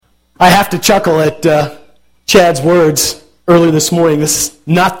I have to chuckle at Chad's words earlier this morning. This is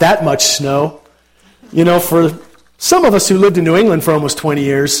not that much snow. You know, for some of us who lived in New England for almost 20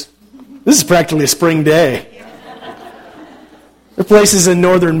 years, this is practically a spring day. There are places in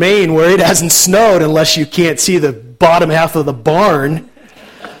northern Maine where it hasn't snowed unless you can't see the bottom half of the barn.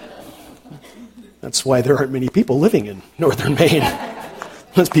 That's why there aren't many people living in northern Maine.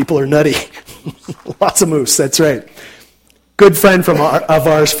 Those people are nutty. Lots of moose, that's right. Good friend of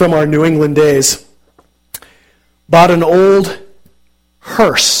ours from our New England days bought an old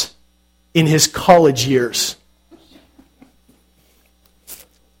hearse in his college years.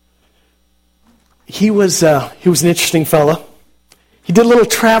 He was an interesting fellow. He did a little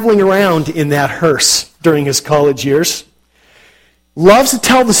traveling around in that hearse during his college years. Loves to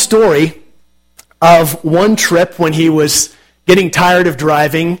tell the story of one trip when he was getting tired of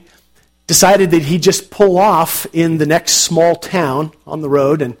driving, decided that he'd just pull off in the next small town on the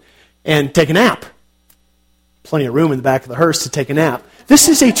road and take a nap. Plenty of room in the back of the hearse to take a nap. This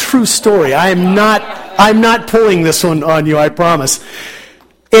is a true story. I'm not pulling this one on you, I promise.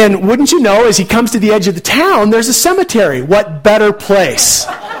 And wouldn't you know, as he comes to the edge of the town, there's a cemetery. What better place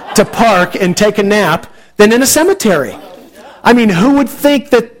to park and take a nap than in a cemetery? I mean, who would think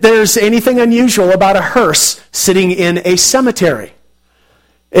that there's anything unusual about a hearse sitting in a cemetery?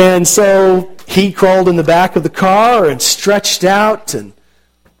 And so he crawled in the back of the car and stretched out and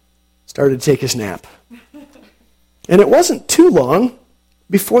started to take his nap. And it wasn't too long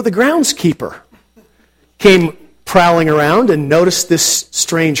before the groundskeeper came prowling around and noticed this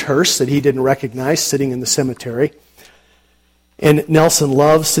strange hearse that he didn't recognize sitting in the cemetery. And Nelson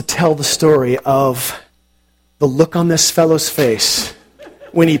loves to tell the story of the look on this fellow's face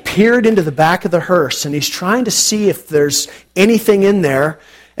when he peered into the back of the hearse and he's trying to see if there's anything in there.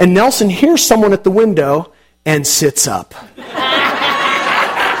 And Nelson hears someone at the window and sits up.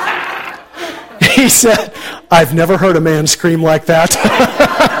 He said, "I've never heard a man scream like that."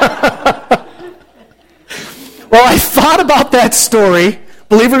 Well, I thought about that story,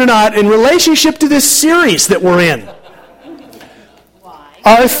 believe it or not, in relationship to this series that we're in.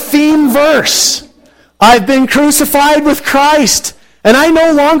 Our theme verse, I've been crucified with Christ, and I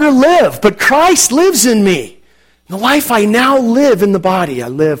no longer live, but Christ lives in me. The life I now live in the body, I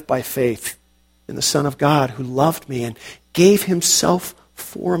live by faith in the Son of God who loved me and gave himself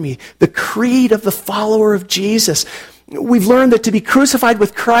for me. The creed of the follower of Jesus. We've learned that to be crucified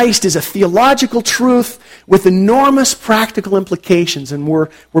with Christ is a theological truth with enormous practical implications, and we're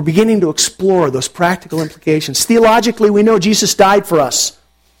beginning to explore those practical implications. Theologically, we know Jesus died for us.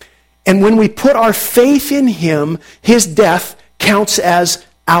 And when we put our faith in him, his death counts as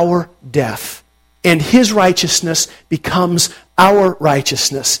our death. And his righteousness becomes our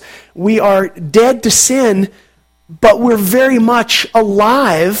righteousness. We are dead to sin, but we're very much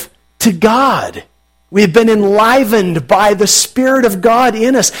alive to God. We have been enlivened by the Spirit of God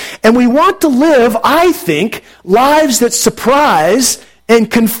in us. And we want to live, I think, lives that surprise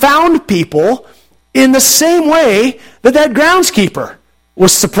and confound people in the same way that groundskeeper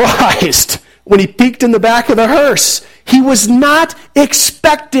was surprised when he peeked in the back of the hearse. He was not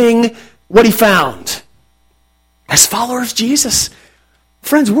expecting what he found. As followers of Jesus,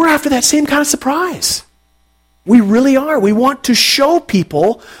 friends, we're after that same kind of surprise. We really are. We want to show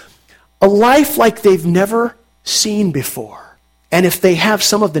people a life like they've never seen before. And if they have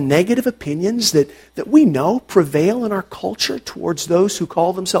some of the negative opinions that we know prevail in our culture towards those who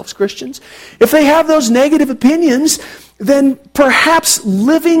call themselves Christians, if they have those negative opinions, then perhaps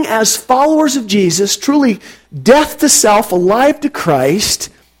living as followers of Jesus, truly death to self, alive to Christ,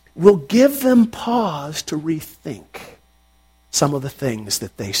 will give them pause to rethink some of the things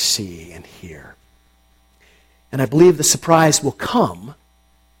that they see and hear. And I believe the surprise will come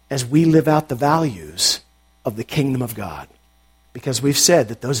as we live out the values of the kingdom of God. Because we've said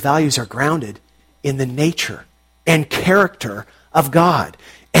that those values are grounded in the nature and character of God.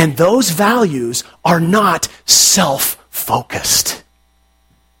 And those values are not self-focused.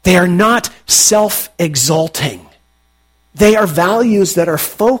 They are not self-exalting. They are values that are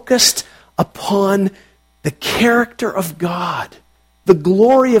focused upon the character of God, the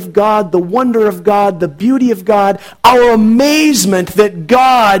glory of God, the wonder of God, the beauty of God, our amazement that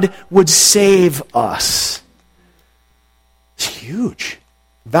God would save us. It's huge.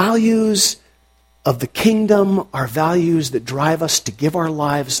 Values of the kingdom are values that drive us to give our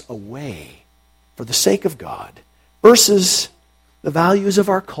lives away for the sake of God, versus the values of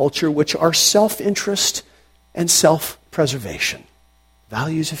our culture, which are self-interest and self-preservation.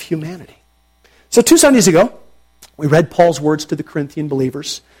 Values of humanity. So 2 Sundays ago, we read Paul's words to the Corinthian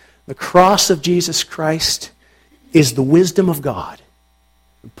believers. The cross of Jesus Christ is the wisdom of God.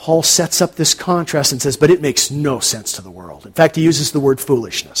 Paul sets up this contrast and says, but it makes no sense to the world. In fact, he uses the word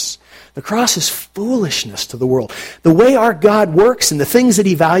foolishness. The cross is foolishness to the world. The way our God works and the things that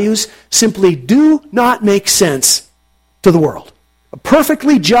he values simply do not make sense to the world. A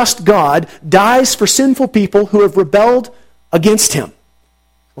perfectly just God dies for sinful people who have rebelled against him.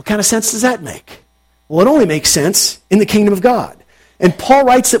 What kind of sense does that make? Well, it only makes sense in the kingdom of God. And Paul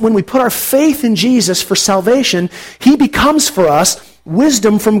writes that when we put our faith in Jesus for salvation, he becomes for us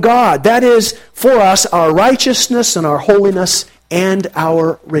wisdom from God. That is, for us, our righteousness and our holiness and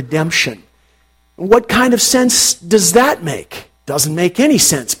our redemption. What kind of sense does that make? Doesn't make any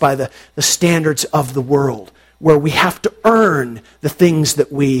sense by the standards of the world, where we have to earn the things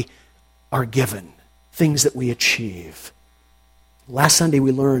that we are given, things that we achieve. Last Sunday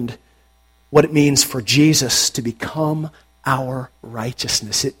we learned what it means for Jesus to become our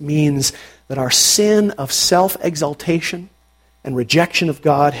righteousness. It means that our sin of self-exaltation and rejection of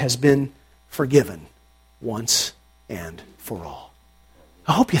God has been forgiven once and for all.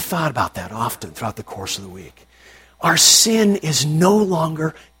 I hope you thought about that often throughout the course of the week. Our sin is no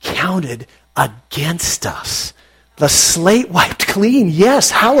longer counted against us. The slate wiped clean, yes,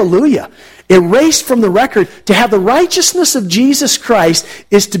 hallelujah. Erased from the record. To have the righteousness of Jesus Christ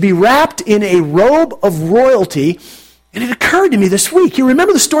is to be wrapped in a robe of royalty. And it occurred to me this week. You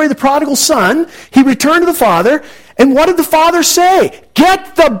remember the story of the prodigal son? He returned to the father, and what did the father say?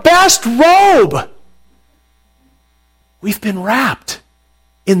 Get the best robe. We've been wrapped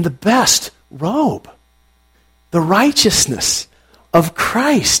in the best robe. The righteousness of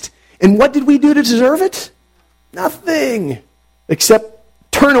Christ. And what did we do to deserve it? Nothing. Except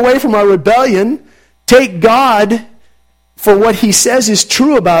turn away from our rebellion, take God for what he says is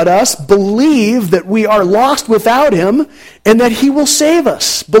true about us, believe that we are lost without him, and that he will save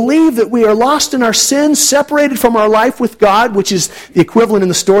us. Believe that we are lost in our sins, separated from our life with God, which is the equivalent in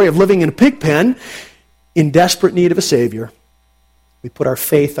the story of living in a pig pen, in desperate need of a Savior. We put our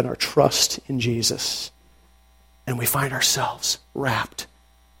faith and our trust in Jesus, and we find ourselves wrapped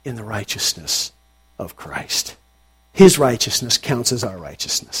in the righteousness of Christ. His righteousness counts as our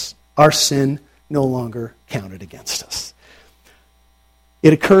righteousness. Our sin no longer counted against us.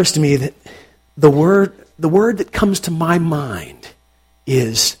 It occurs to me that the word that comes to my mind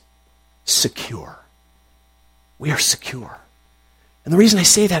is secure. We are secure. And the reason I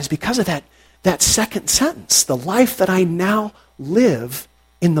say that is because of that second sentence, the life that I now live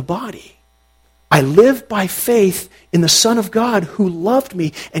in the body. I live by faith in the Son of God who loved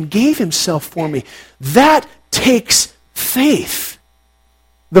me and gave himself for me. That takes faith.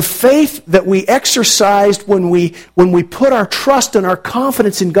 The faith that we exercised when we put our trust and our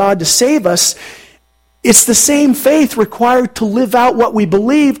confidence in God to save us, it's the same faith required to live out what we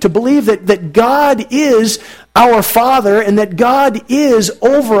believe, to believe that God is our Father and that God is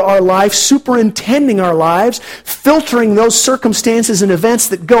over our life, superintending our lives, filtering those circumstances and events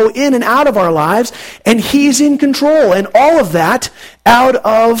that go in and out of our lives, and he's in control. And all of that out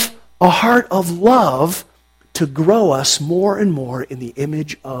of a heart of love to grow us more and more in the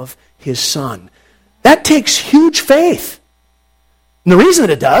image of his Son. That takes huge faith. And the reason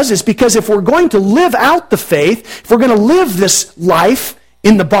that it does is because if we're going to live out the faith, if we're going to live this life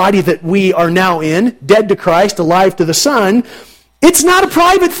in the body that we are now in, dead to Christ, alive to the Son, it's not a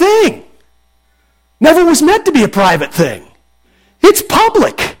private thing. Never was meant to be a private thing. It's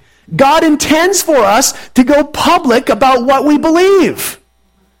public. God intends for us to go public about what we believe.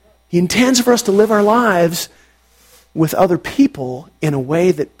 He intends for us to live our lives with other people in a way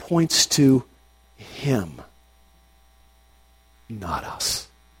that points to him. Not us.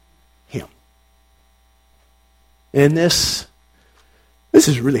 Him. And this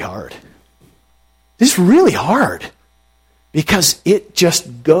is really hard. This is really hard because it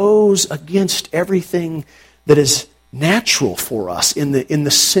just goes against everything that is natural for us in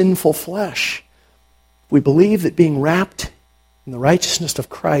the sinful flesh. We believe that being wrapped in the righteousness of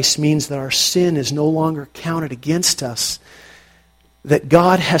Christ means that our sin is no longer counted against us, that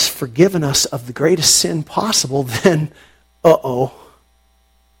God has forgiven us of the greatest sin possible, then,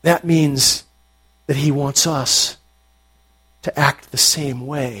 that means that he wants us to act the same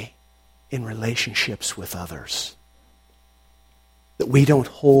way in relationships with others. That we don't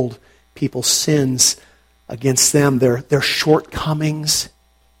hold people's sins against them, their shortcomings,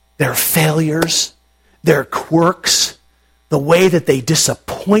 their failures, their quirks, the way that they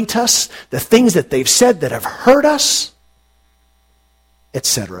disappoint us, the things that they've said that have hurt us,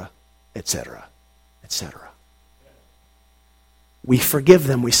 etc., etc., etc. We forgive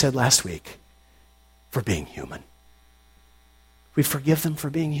them, we said last week, for being human. We forgive them for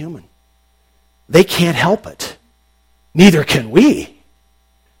being human. They can't help it. Neither can we.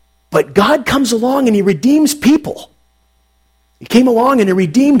 But God comes along and he redeems people. He came along and he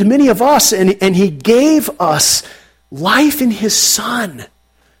redeemed many of us, and he gave us life in his Son.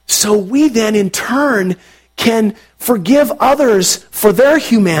 So we then in turn can forgive others for their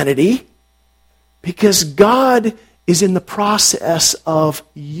humanity, because God is in the process of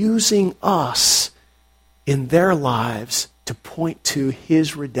using us in their lives to point to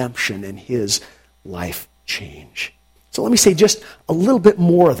his redemption and his life change. So let me say just a little bit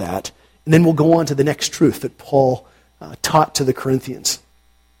more of that, and then we'll go on to the next truth that Paul taught to the Corinthians.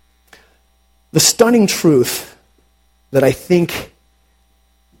 The stunning truth that I think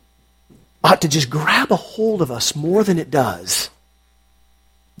ought to just grab a hold of us more than it does: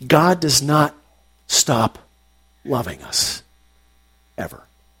 God does not stop loving us, ever.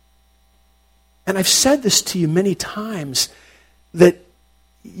 And I've said this to you many times, that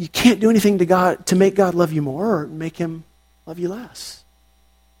you can't do anything to God to make God love you more or make him love you less.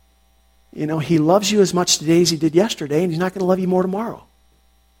 You know, he loves you as much today as he did yesterday, and he's not going to love you more tomorrow.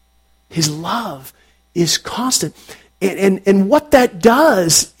 His love is constant. And what that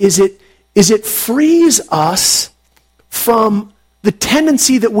does is it frees us from the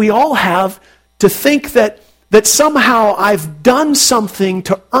tendency that we all have to think that somehow I've done something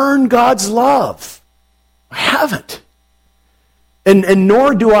to earn God's love. I haven't. And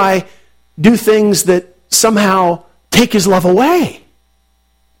nor do I do things that somehow take his love away.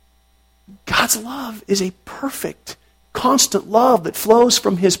 God's love is a perfect, constant love that flows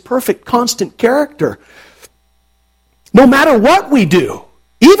from his perfect, constant character. No matter what we do,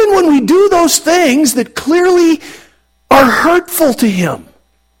 even when we do those things that clearly are hurtful to him,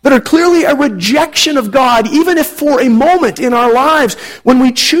 that are clearly a rejection of God, even if for a moment in our lives, when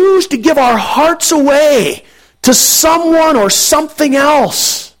we choose to give our hearts away to someone or something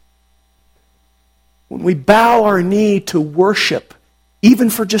else, when we bow our knee to worship,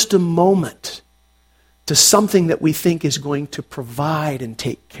 even for just a moment, to something that we think is going to provide and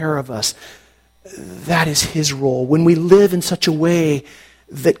take care of us, that is his role. When we live in such a way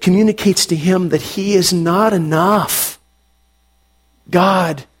that communicates to him that he is not enough,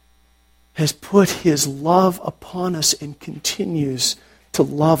 God has put his love upon us and continues to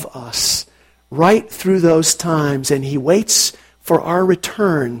love us right through those times, and he waits for our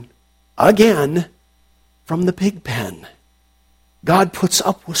return again from the pig pen. God puts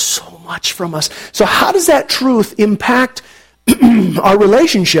up with so much from us. So how does that truth impact our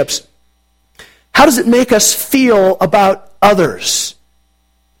relationships? How does it make us feel about others?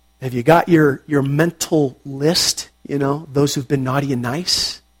 Have you got your mental list? You know, those who've been naughty and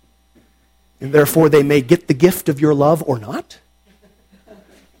nice, and therefore they may get the gift of your love or not?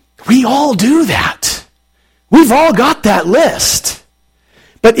 We all do that. We've all got that list.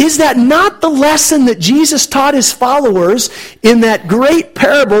 But is that not the lesson that Jesus taught his followers in that great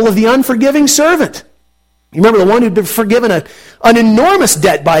parable of the unforgiving servant? You remember the one who'd been forgiven an enormous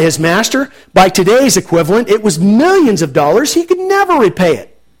debt by his master. By today's equivalent, it was millions of dollars. He could never repay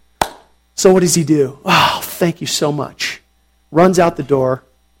it. So what does he do? Oh, thank you so much. Runs out the door,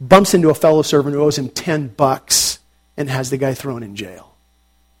 bumps into a fellow servant who owes him $10, and has the guy thrown in jail.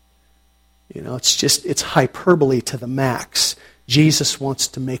 You know, it's hyperbole to the max. Jesus wants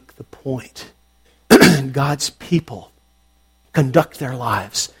to make the point. God's people conduct their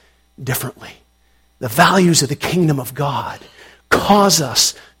lives differently. The values of the kingdom of God cause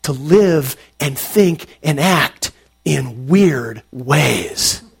us to live and think and act in weird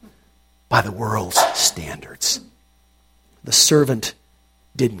ways by the world's standards. The servant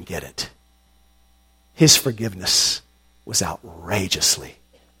didn't get it. His forgiveness was outrageously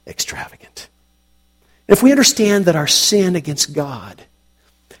extravagant. If we understand that our sin against God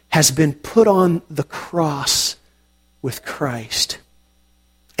has been put on the cross with Christ,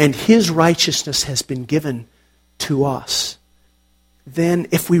 and his righteousness has been given to us, then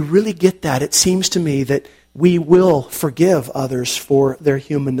if we really get that, it seems to me that we will forgive others for their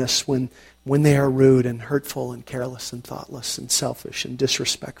humanness when they are rude and hurtful and careless and thoughtless and selfish and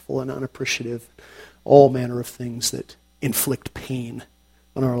disrespectful and unappreciative, all manner of things that inflict pain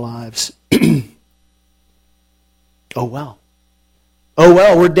on our lives. Oh well,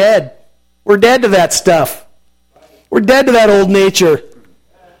 we're dead. We're dead to that stuff. We're dead to that old nature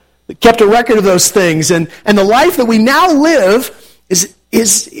that kept a record of those things. And the life that we now live is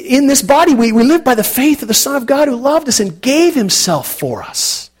in this body. We live by the faith of the Son of God who loved us and gave himself for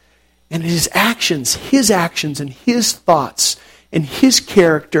us. And his actions and his thoughts and his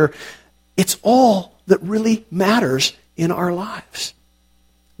character, it's all that really matters in our lives,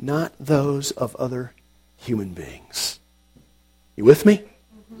 not those of other human beings. You with me?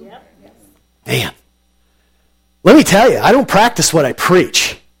 Yep. Man, let me tell you, I don't practice what I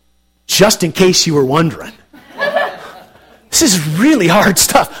preach. just in case you were wondering. This is really hard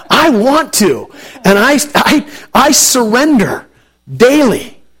stuff. I want to. And I surrender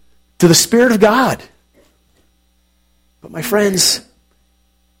daily to the Spirit of God. But my friends,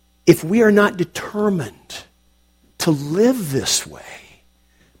 if we are not determined to live this way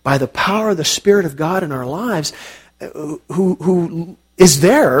by the power of the Spirit of God in our lives, who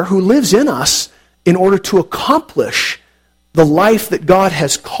lives in us in order to accomplish the life that God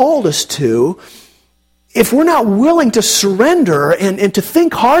has called us to, if we're not willing to surrender and to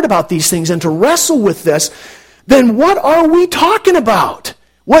think hard about these things and to wrestle with this, then what are we talking about?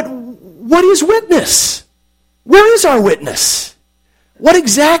 What is witness? Where is our witness? What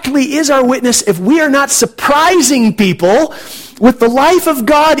exactly is our witness if we are not surprising people with the life of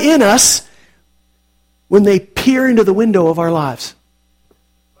God in us when they peer into the window of our lives?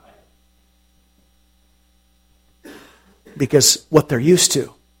 Because what they're used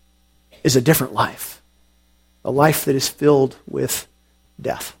to is a different life. A life that is filled with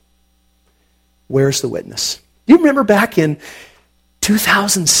death. Where's the witness? Do you remember back in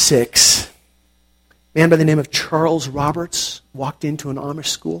 2006, a man by the name of Charles Roberts walked into an Amish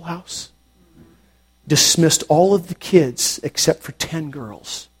schoolhouse, dismissed all of the kids except for 10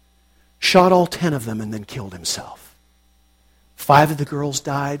 girls, shot all 10 of them, and then killed himself. 5 of the girls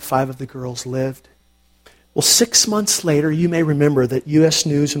died, 5 of the girls lived. Well, 6 months later, you may remember that U.S.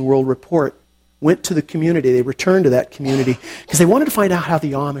 News and World Report went to the community. They returned to that community because they wanted to find out how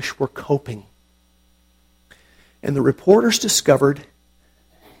the Amish were coping. And the reporters discovered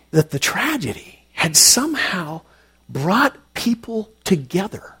that the tragedy had somehow brought people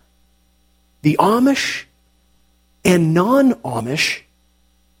together. The Amish and non-Amish,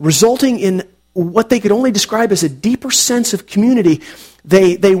 resulting in what they could only describe as a deeper sense of community.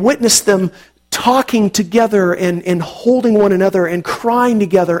 They witnessed them talking together and holding one another and crying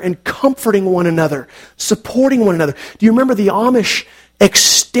together and comforting one another, supporting one another. Do you remember the Amish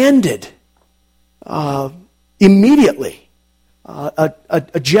extended immediately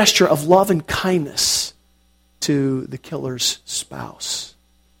a gesture of love and kindness to the killer's spouse?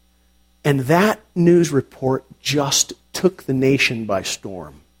 And that news report just took the nation by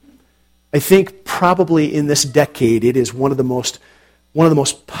storm. I think probably in this decade it is one of the most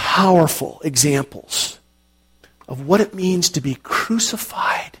powerful examples of what it means to be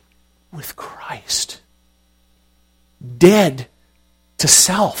crucified with Christ. Dead to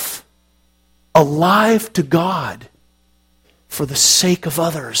self, alive to God for the sake of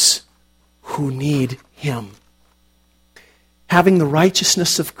others who need Him. Having the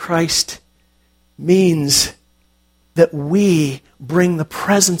righteousness of Christ means that we bring the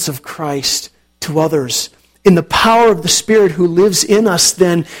presence of Christ to others. In the power of the Spirit who lives in us,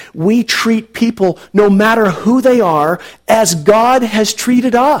 then, we treat people, no matter who they are, as God has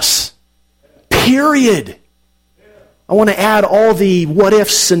treated us. Period. I want to add all the what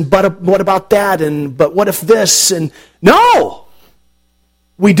ifs and but what about that and but what if this and no!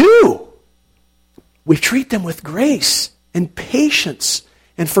 We do. We treat them with grace and patience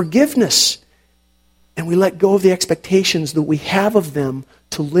and forgiveness. And we let go of the expectations that we have of them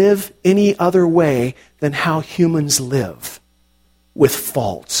to live any other way than how humans live, with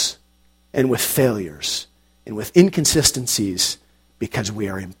faults and with failures and with inconsistencies, because we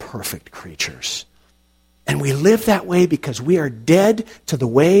are imperfect creatures. And we live that way because we are dead to the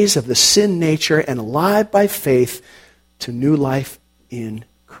ways of the sin nature and alive by faith to new life in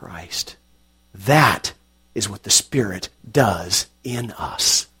Christ. That is what the Spirit does in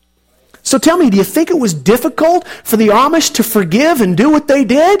us. So tell me, do you think it was difficult for the Amish to forgive and do what they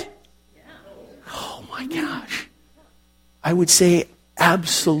did? Oh my gosh. I would say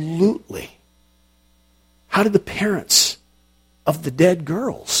absolutely. How did the parents of the dead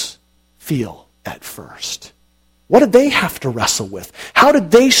girls feel at first? What did they have to wrestle with? How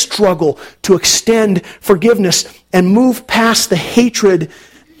did they struggle to extend forgiveness and move past the hatred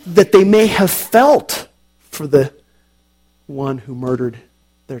that they may have felt for the one who murdered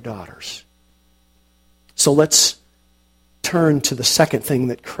their daughters? So let's turn to the second thing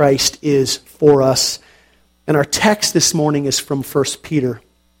that Christ is for us. And our text this morning is from 1 Peter.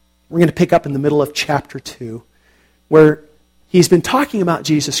 We're going to pick up in the middle of chapter 2, where he's been talking about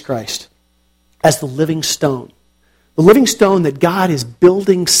Jesus Christ as the living stone. The living stone that God is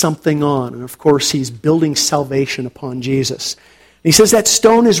building something on. And of course, he's building salvation upon Jesus. And he says that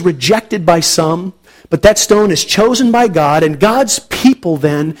stone is rejected by some, but that stone is chosen by God, and God's people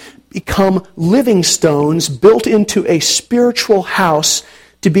then become living stones built into a spiritual house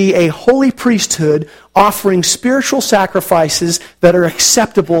to be a holy priesthood offering spiritual sacrifices that are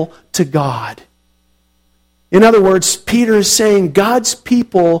acceptable to God. In other words, Peter is saying God's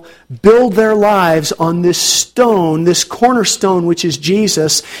people build their lives on this stone, this cornerstone, which is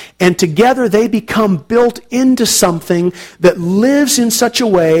Jesus, and together they become built into something that lives in such a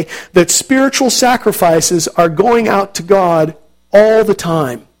way that spiritual sacrifices are going out to God all the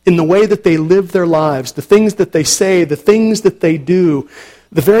time in the way that they live their lives, the things that they say, the things that they do,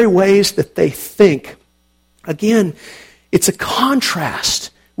 the very ways that they think. Again, it's a contrast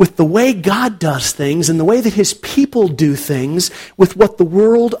with the way God does things and the way that His people do things with what the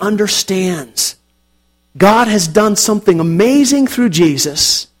world understands. God has done something amazing through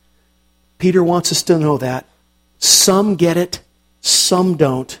Jesus. Peter wants us to know that. Some get it, some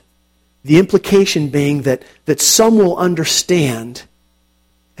don't. The implication being that some will understand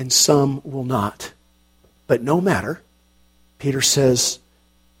and some will not. But no matter, Peter says,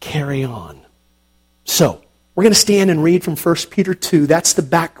 carry on. So, we're going to stand and read from 1 Peter 2. That's the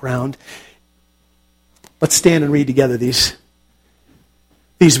background. Let's stand and read together these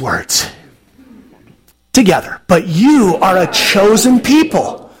words. Together. But you are a chosen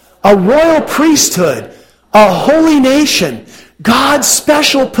people, a royal priesthood, a holy nation, God's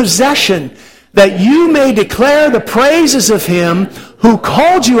special possession, that you may declare the praises of Him who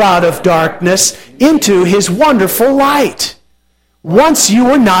called you out of darkness into His wonderful light. Once you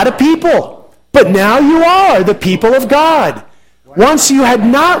were not a people, but now you are the people of God. Once you had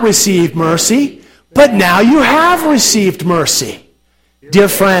not received mercy, but now you have received mercy. Dear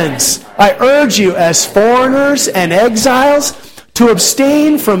friends, I urge you as foreigners and exiles to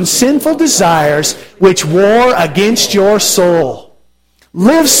abstain from sinful desires which war against your soul.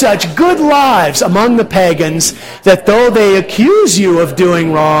 Live such good lives among the pagans that though they accuse you of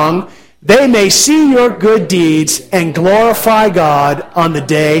doing wrong, they may see your good deeds and glorify God on the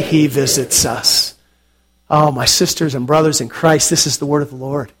day He visits us. Oh, my sisters and brothers in Christ, this is the word of the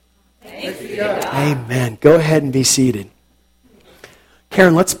Lord. Amen. Go ahead and be seated.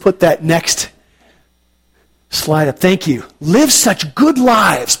 Karen, let's put that next slide up. Thank you. Live such good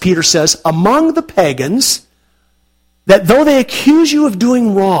lives, Peter says, among the pagans, that though they accuse you of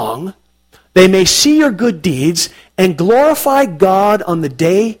doing wrong, they may see your good deeds and glorify God on the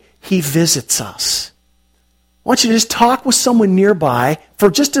day He visits us. I want you to just talk with someone nearby for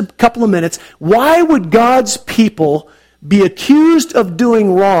just a couple of minutes. Why would God's people be accused of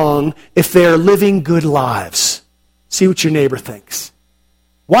doing wrong if they are living good lives? See what your neighbor thinks.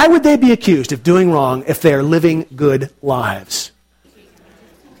 Why would they be accused of doing wrong if they are living good lives?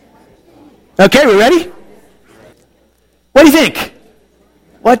 Okay, we ready? What do you think?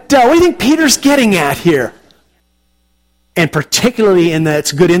 What do you think Peter's getting at here? And particularly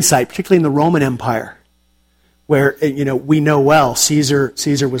it's good insight, particularly in the Roman Empire, where we know well Caesar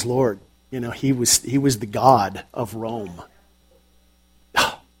was Lord. He was the god of Rome.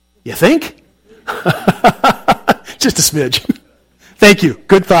 You think? Just a smidge. Thank you.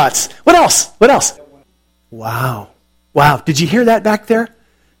 Good thoughts. What else? Wow. Did you hear that back there?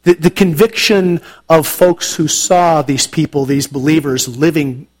 The conviction of folks who saw these people, these believers,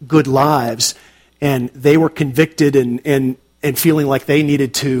 living good lives, and they were convicted and feeling like they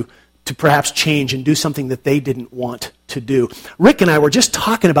needed to perhaps change and do something that they didn't want to do. Rick and I were just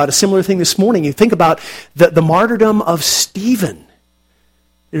talking about a similar thing this morning. You think about the martyrdom of Stephen.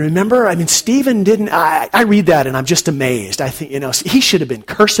 You remember? I mean, Stephen didn't... I read that and I'm just amazed. I think, he should have been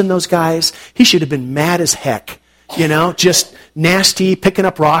cursing those guys. He should have been mad as heck. Just nasty, picking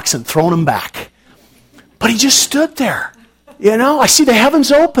up rocks and throwing them back. But he just stood there. I see the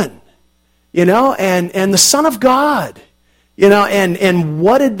heavens open. And the Son of God. And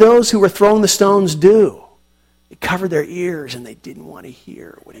what did those who were throwing the stones do? They covered their ears and they didn't want to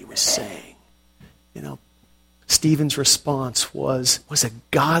hear what he was saying. Stephen's response was a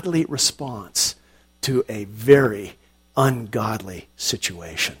godly response to a very ungodly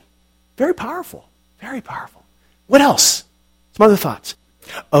situation. Very powerful. Very powerful. What else? Some other thoughts.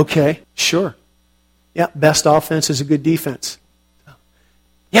 Okay, sure. Yeah, best offense is a good defense.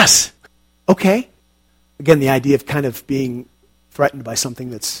 Yes. Okay. Again, the idea of kind of being threatened by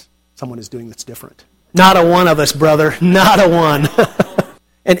something that someone is doing that's different. Not a one of us, brother. Not a one.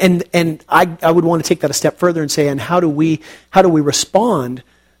 And I would want to take that a step further and say, and how do we respond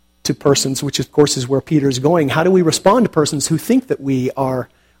to persons, which of course is where Peter is going, how do we respond to persons who think that we are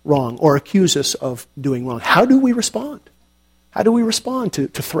wrong or accuse us of doing wrong? How do we respond? How do we respond to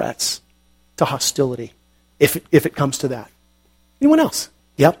threats, to hostility, if it comes to that? Anyone else?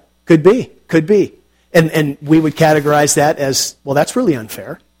 Yep, could be. And we would categorize that as, well, that's really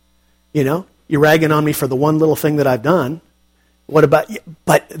unfair. You're ragging on me for the one little thing that I've done. What about you?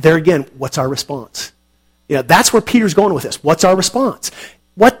 But there again, what's our response? That's where Peter's going with this. What's our response?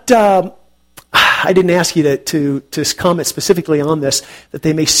 I didn't ask you to comment specifically on this, that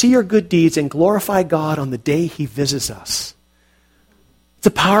they may see your good deeds and glorify God on the day He visits us. It's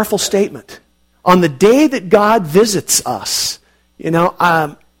a powerful statement. On the day that God visits us,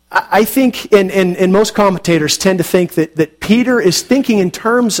 I think, and most commentators tend to think that Peter is thinking in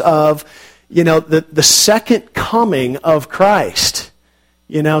terms of, the second coming of Christ.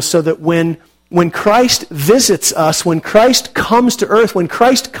 So that when Christ visits us, when Christ comes to earth, when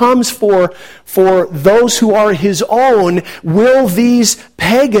Christ comes for those who are His own, will these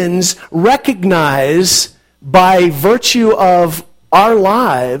pagans recognize by virtue of our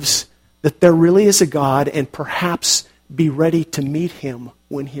lives that there really is a God, and perhaps be ready to meet Him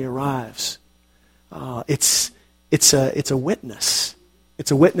when He arrives? It's a witness.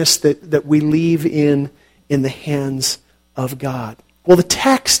 It's a witness that we leave in the hands of God. Well, the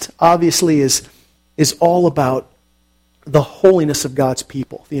text obviously is all about the holiness of God's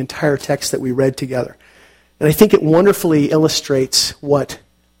people, the entire text that we read together. And I think it wonderfully illustrates what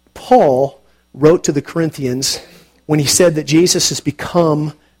Paul wrote to the Corinthians when he said that Jesus has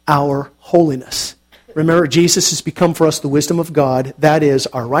become our holiness. Remember, Jesus has become for us the wisdom of God. That is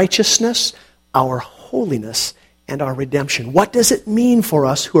our righteousness, our holiness, and our redemption. What does it mean for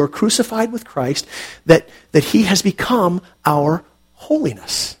us who are crucified with Christ that He has become our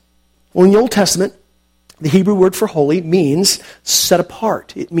holiness? Well, in the Old Testament, the Hebrew word for holy means set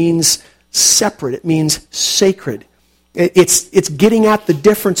apart. It means separate. It means sacred. It's getting at the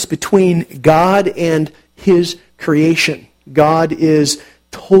difference between God and His creation. God is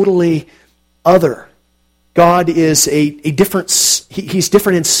totally other. God is a different, He's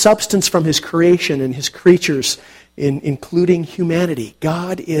different in substance from His creation and His creatures, including humanity.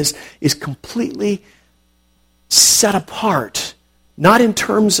 God is completely set apart. Not in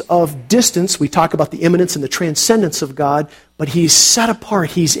terms of distance, we talk about the immanence and the transcendence of God, but He's set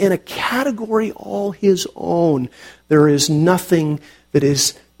apart. He's in a category all His own. There is nothing that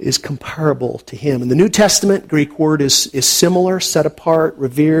is comparable to Him. In the New Testament, Greek word is similar, set apart,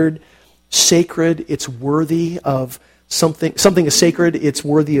 revered, sacred. It's worthy of something is sacred, it's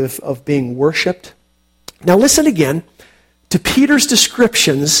worthy of being worshipped. Now listen again to Peter's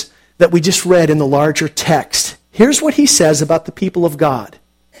descriptions that we just read in the larger text. Here's what he says about the people of God.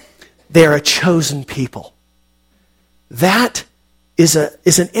 They are a chosen people. That is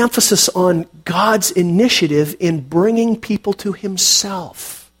an emphasis on God's initiative in bringing people to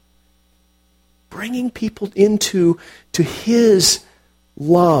Himself. Bringing people into His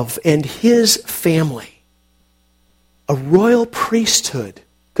love and His family. A royal priesthood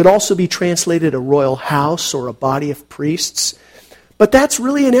could also be translated a royal house or a body of priests. But that's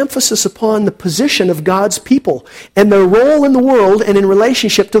really an emphasis upon the position of God's people and their role in the world and in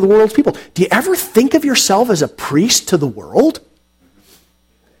relationship to the world's people. Do you ever think of yourself as a priest to the world?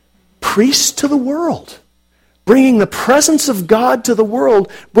 Priest to the world. Bringing the presence of God to the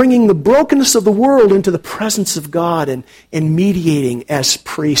world, bringing the brokenness of the world into the presence of God and mediating as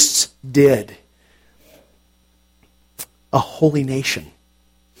priests did. A holy nation,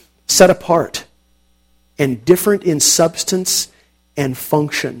 set apart and different in substance and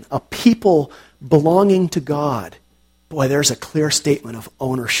function, a people belonging to God. Boy, there's a clear statement of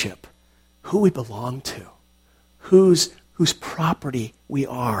ownership. Who we belong to. Whose property we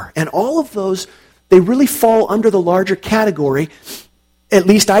are. And all of those, they really fall under the larger category, at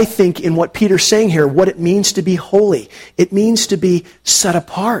least I think in what Peter's saying here, what it means to be holy. It means to be set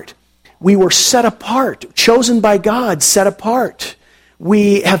apart. We were set apart, chosen by God, set apart.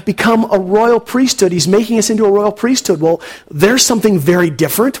 We have become a royal priesthood. He's making us into a royal priesthood. Well, there's something very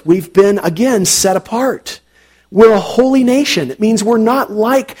different. We've been, again, set apart. We're a holy nation. It means we're not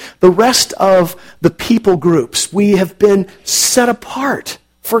like the rest of the people groups. We have been set apart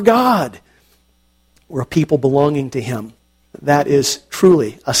for God. We're a people belonging to Him. That is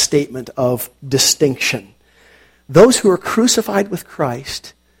truly a statement of distinction. Those who are crucified with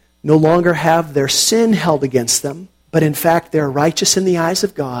Christ no longer have their sin held against them, but in fact, they're righteous in the eyes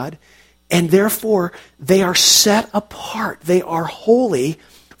of God, and therefore, they are set apart. They are holy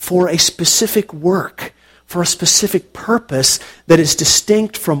for a specific work, for a specific purpose that is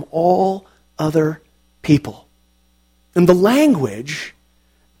distinct from all other people. And the language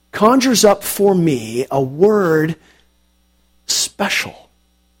conjures up for me a word, special.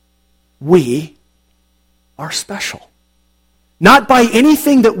 We are special. Not by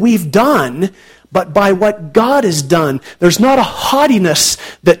anything that we've done, but by what God has done. There's not a haughtiness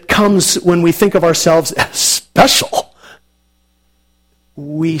that comes when we think of ourselves as special.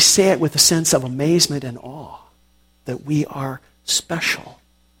 We say it with a sense of amazement and awe that we are special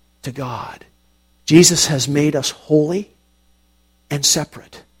to God. Jesus has made us holy and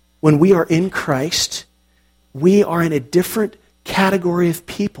separate. when we are in Christ, we are in a different category of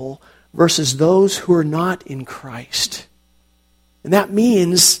people versus those who are not in Christ. And that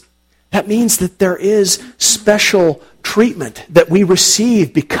means that there is special treatment that we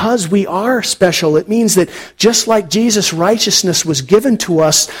receive because we are special. It means that just like Jesus' righteousness was given to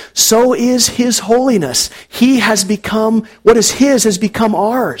us, so is His holiness. He has become, what is His has become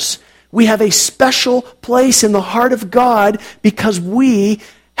ours. We have a special place in the heart of God because we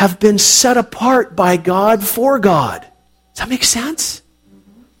have been set apart by God for God. Does that make sense?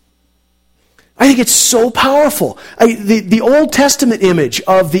 I think it's so powerful. The Old Testament image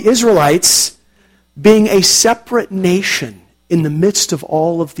of the Israelites being a separate nation in the midst of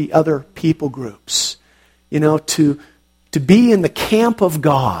all of the other people groups. To be in the camp of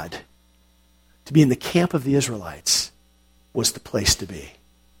God, to be in the camp of the Israelites was the place to be.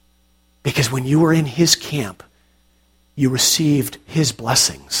 Because when you were in His camp, you received His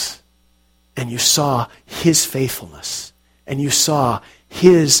blessings, and you saw His faithfulness, and you saw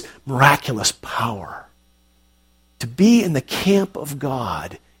His miraculous power. To be in the camp of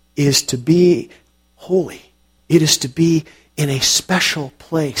God is to be holy. It is to be in a special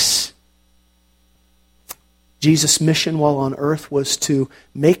place. Jesus' mission while on earth was to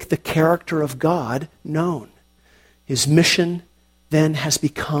make the character of God known. His mission then has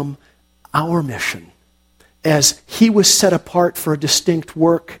become our mission. As He was set apart for a distinct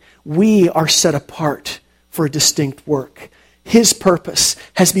work, we are set apart for a distinct work. His purpose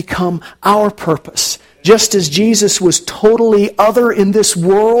has become our purpose. Just as Jesus was totally other in this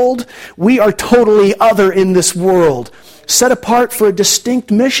world, we are totally other in this world. Set apart for a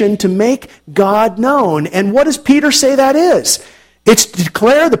distinct mission to make God known. And what does Peter say that is? It's to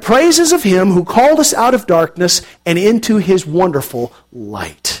declare the praises of Him who called us out of darkness and into His wonderful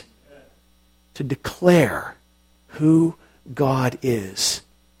light. To declare who God is.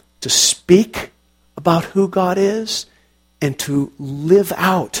 To speak about who God is and to live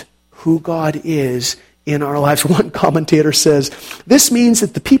out who God is in our lives. One commentator says, this means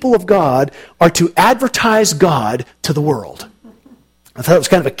that the people of God are to advertise God to the world. I thought it was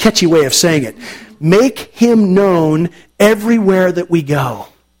kind of a catchy way of saying it. Make Him known everywhere that we go,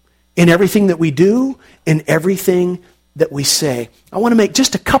 in everything that we do, in everything that we say. I want to make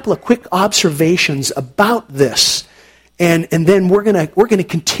just a couple of quick observations about this. And then we're going to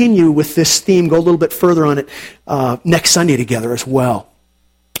continue with this theme, go a little bit further on it next Sunday together as well.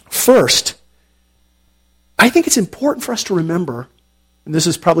 First, I think it's important for us to remember, and this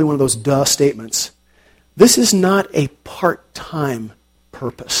is probably one of those duh statements, this is not a part-time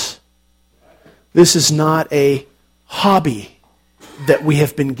purpose. This is not a hobby that we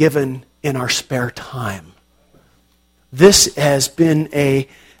have been given in our spare time. This is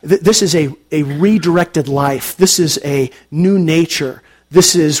a redirected life. This is a new nature.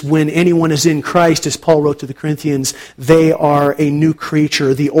 This is when anyone is in Christ, as Paul wrote to the Corinthians, they are a new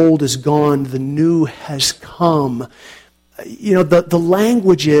creature. The old is gone. The new has come. The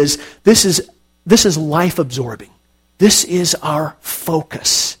language is, this is life-absorbing. This is our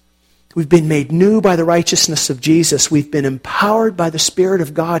focus. We've been made new by the righteousness of Jesus. We've been empowered by the Spirit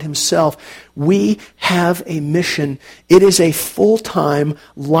of God Himself. We have a mission. It is a full-time,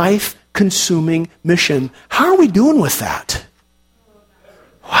 life-consuming mission. How are we doing with that?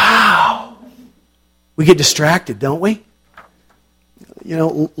 Wow. We get distracted, don't we?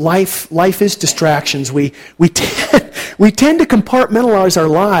 Life is distractions. We tend to compartmentalize our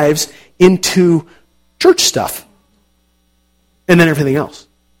lives into church stuff and then everything else.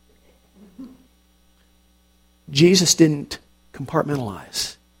 Jesus didn't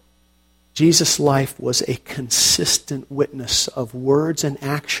compartmentalize. Jesus' life was a consistent witness of words and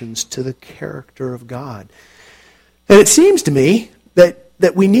actions to the character of God. And it seems to me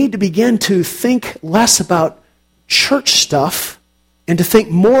that we need to begin to think less about church stuff and to think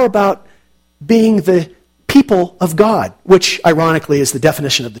more about being the people of God, which ironically is the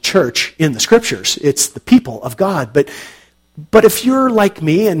definition of the church in the Scriptures. It's the people of God. But if you're like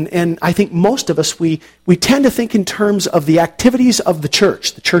me, and I think most of us, we tend to think in terms of the activities of the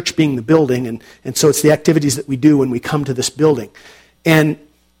church being the building, and so it's the activities that we do when we come to this building. And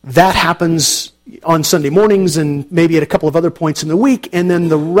that happens on Sunday mornings and maybe at a couple of other points in the week, and then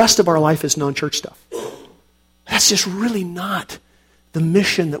the rest of our life is non-church stuff. That's just really not the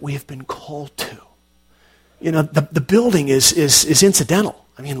mission that we have been called to. The building is incidental.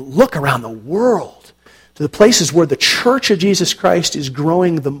 I mean, look around the world to the places where the Church of Jesus Christ is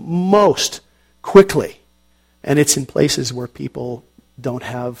growing the most quickly. And it's in places where people don't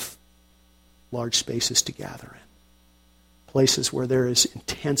have large spaces to gather in. places where there is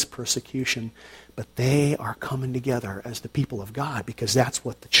intense persecution, but they are coming together as the people of God because that's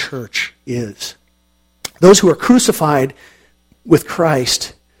what the church is. Those who are crucified with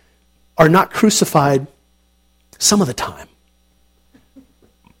Christ are not crucified some of the time.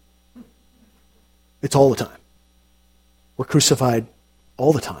 It's all the time. We're crucified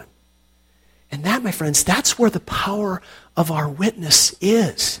all the time. And that, my friends, that's where the power of our witness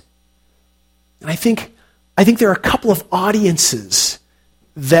is. And I think there are a couple of audiences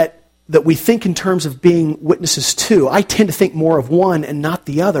that we think in terms of being witnesses to. I tend to think more of one and not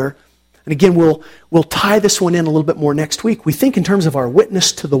the other. And again, we'll tie this one in a little bit more next week. We think in terms of our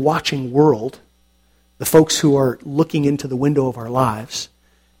witness to the watching world, the folks who are looking into the window of our lives,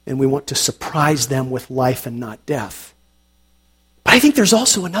 and we want to surprise them with life and not death. But I think there's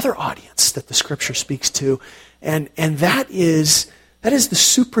also another audience that the Scripture speaks to, and that is the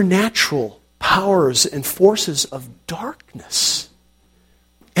supernatural powers and forces of darkness.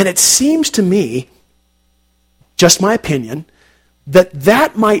 And it seems to me, just my opinion,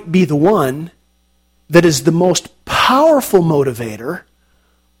 that might be the one that is the most powerful motivator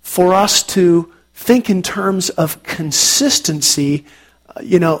for us to think in terms of consistency.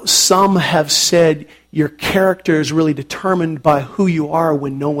 Some have said your character is really determined by who you are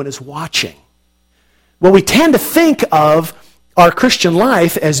when no one is watching. Well, we tend to think of our Christian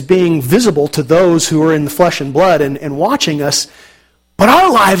life as being visible to those who are in the flesh and blood and watching us, but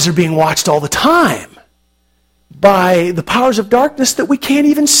our lives are being watched all the time by the powers of darkness that we can't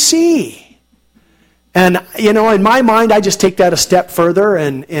even see. And, in my mind, I just take that a step further,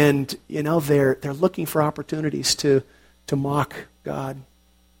 and they're looking for opportunities to mock God.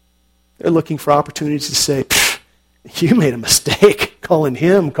 They're looking for opportunities to say, you made a mistake calling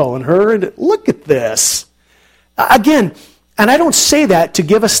him, calling her, and look at this. Again, and I don't say that to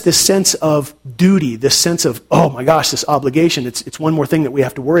give us this sense of duty, this sense of, oh my gosh, this obligation, it's one more thing that we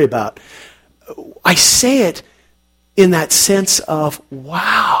have to worry about. I say it in that sense of,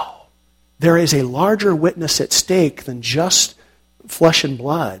 wow, there is a larger witness at stake than just flesh and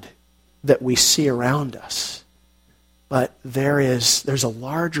blood that we see around us. But there's a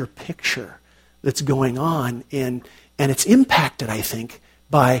larger picture that's going on, and it's impacted, I think,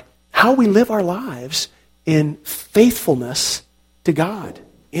 by how we live our lives in faithfulness to God,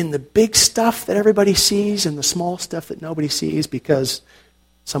 in the big stuff that everybody sees and the small stuff that nobody sees, because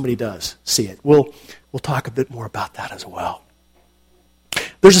somebody does see it. We'll talk a bit more about that as well.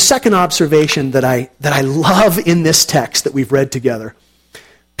 There's a second observation that I love in this text that we've read together.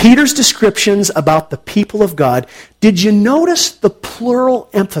 Peter's descriptions about the people of God. Did you notice the plural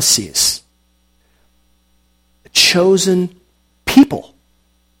emphases? A chosen people,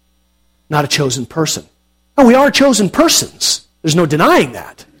 not a chosen person. Now, we are chosen persons. There's no denying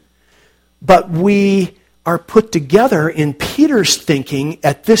that. But we are put together in Peter's thinking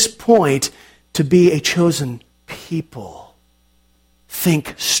at this point to be a chosen people.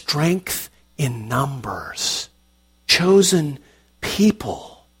 Think strength in numbers. Chosen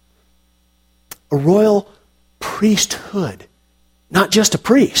people. A royal priesthood. Not just a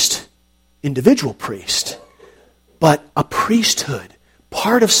priest, individual priest, but a priesthood.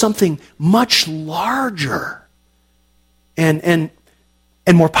 Part of something much larger and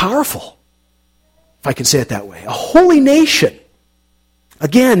more powerful, if I can say it that way. A holy nation.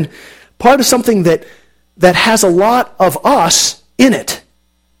 Again, part of something that has a lot of us in it.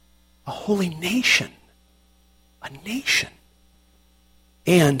 A holy nation. A nation.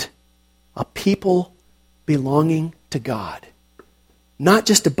 And a people belonging to God. Not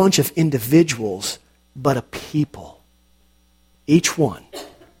just a bunch of individuals, but a people. Each one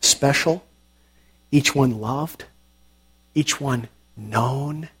special, each one loved, each one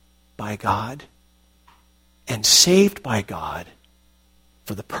known by God, and saved by God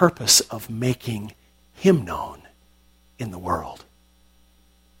for the purpose of making him known in the world.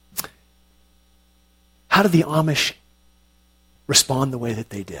 How did the Amish respond the way that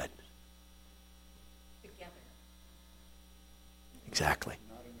they did? Together. Exactly.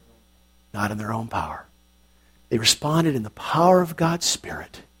 Not in their own power. They responded in the power of God's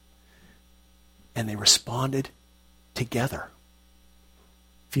Spirit. And they responded together.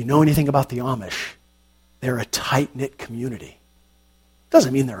 If you know anything about the Amish, they're a tight-knit community.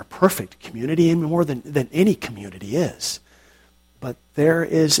 Doesn't mean they're a perfect community any more than any community is. But there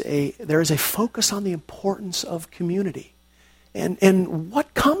is a focus on the importance of community. And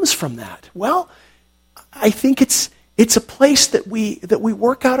what comes from that? Well, I think it's a place that we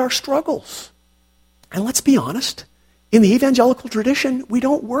work out our struggles. And let's be honest, in the evangelical tradition, we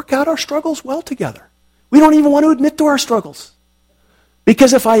don't work out our struggles well together. We don't even want to admit to our struggles.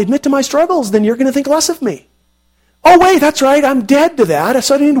 Because if I admit to my struggles, then you're going to think less of me. Oh, wait, that's right, I'm dead to that,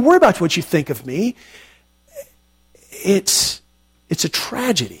 so I don't need to worry about what you think of me. It's a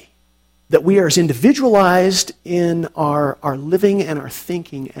tragedy that we are as individualized in our living and our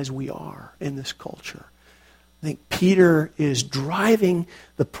thinking as we are in this culture. I think Peter is driving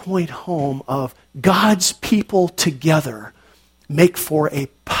the point home of God's people together make for a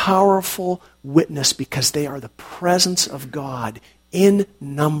powerful witness because they are the presence of God in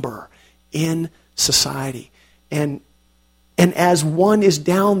number, in society. And as one is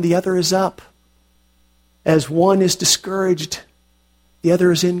down, the other is up. As one is discouraged, the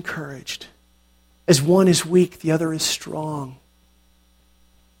other is encouraged. As one is weak, the other is strong.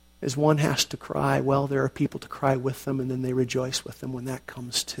 As one has to cry, well, there are people to cry with them, and then they rejoice with them when that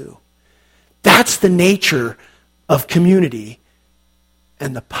comes too. That's the nature of community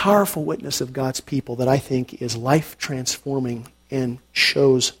and the powerful witness of God's people that I think is life-transforming and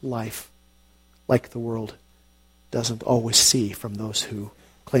shows life like the world doesn't always see from those who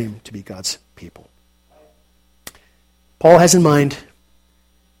claim to be God's people. Paul has in mind,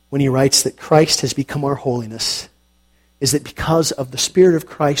 when he writes that Christ has become our holiness, is that because of the Spirit of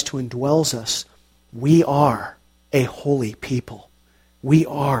Christ who indwells us, we are a holy people. We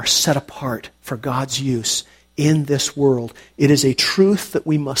are set apart for God's use in this world. It is a truth that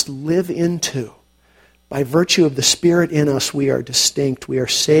we must live into. By virtue of the Spirit in us, we are distinct. We are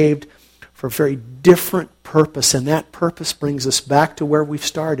saved for a very different purpose, and that purpose brings us back to where we've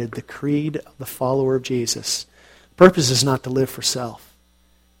started, the creed of the follower of Jesus. The purpose is not to live for self.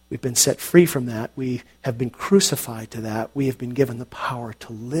 We've been set free from that. We have been crucified to that. We have been given the power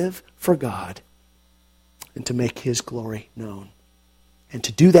to live for God and to make His glory known. And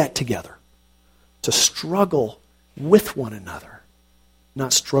to do that together. To struggle with one another,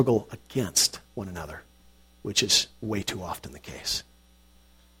 not struggle against one another, which is way too often the case.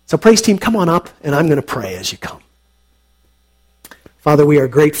 So praise team, come on up, and I'm going to pray as you come. Father, we are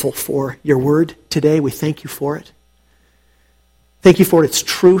grateful for your word today. We thank you for it. Thank you for its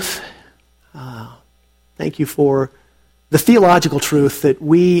truth. Thank you for the theological truth that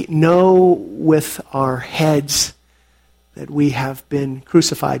we know with our heads that we have been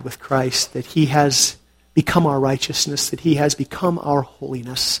crucified with Christ, that He has become our righteousness, that He has become our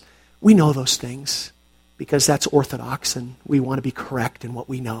holiness. We know those things because that's orthodox and we want to be correct in what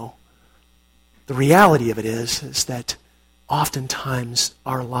we know. The reality of it is that oftentimes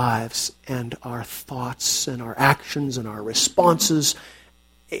our lives and our thoughts and our actions and our responses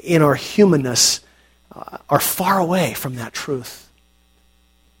in our humanness are far away from that truth.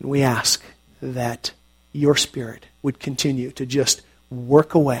 And we ask that your Spirit would continue to just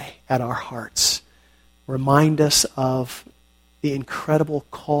work away at our hearts. Remind us of the incredible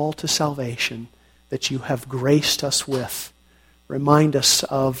call to salvation that you have graced us with. Remind us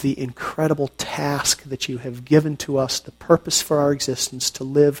of the incredible task that you have given to us, the purpose for our existence, to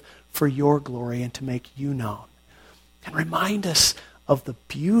live for your glory and to make you known. And remind us of the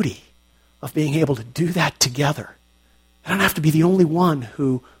beauty of being able to do that together. I don't have to be the only one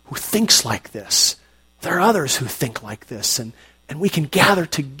who thinks like this. There are others who think like this, and we can gather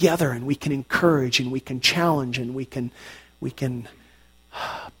together, and we can encourage, and we can challenge, and we can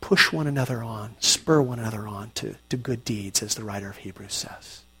push one another on, spur one another on to good deeds, as the writer of Hebrews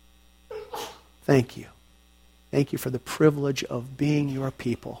says. Thank you. Thank you for the privilege of being your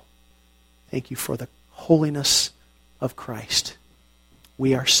people. Thank you for the holiness of Christ.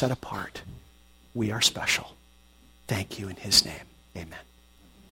 We are set apart. We are special. Thank you in His name. Amen.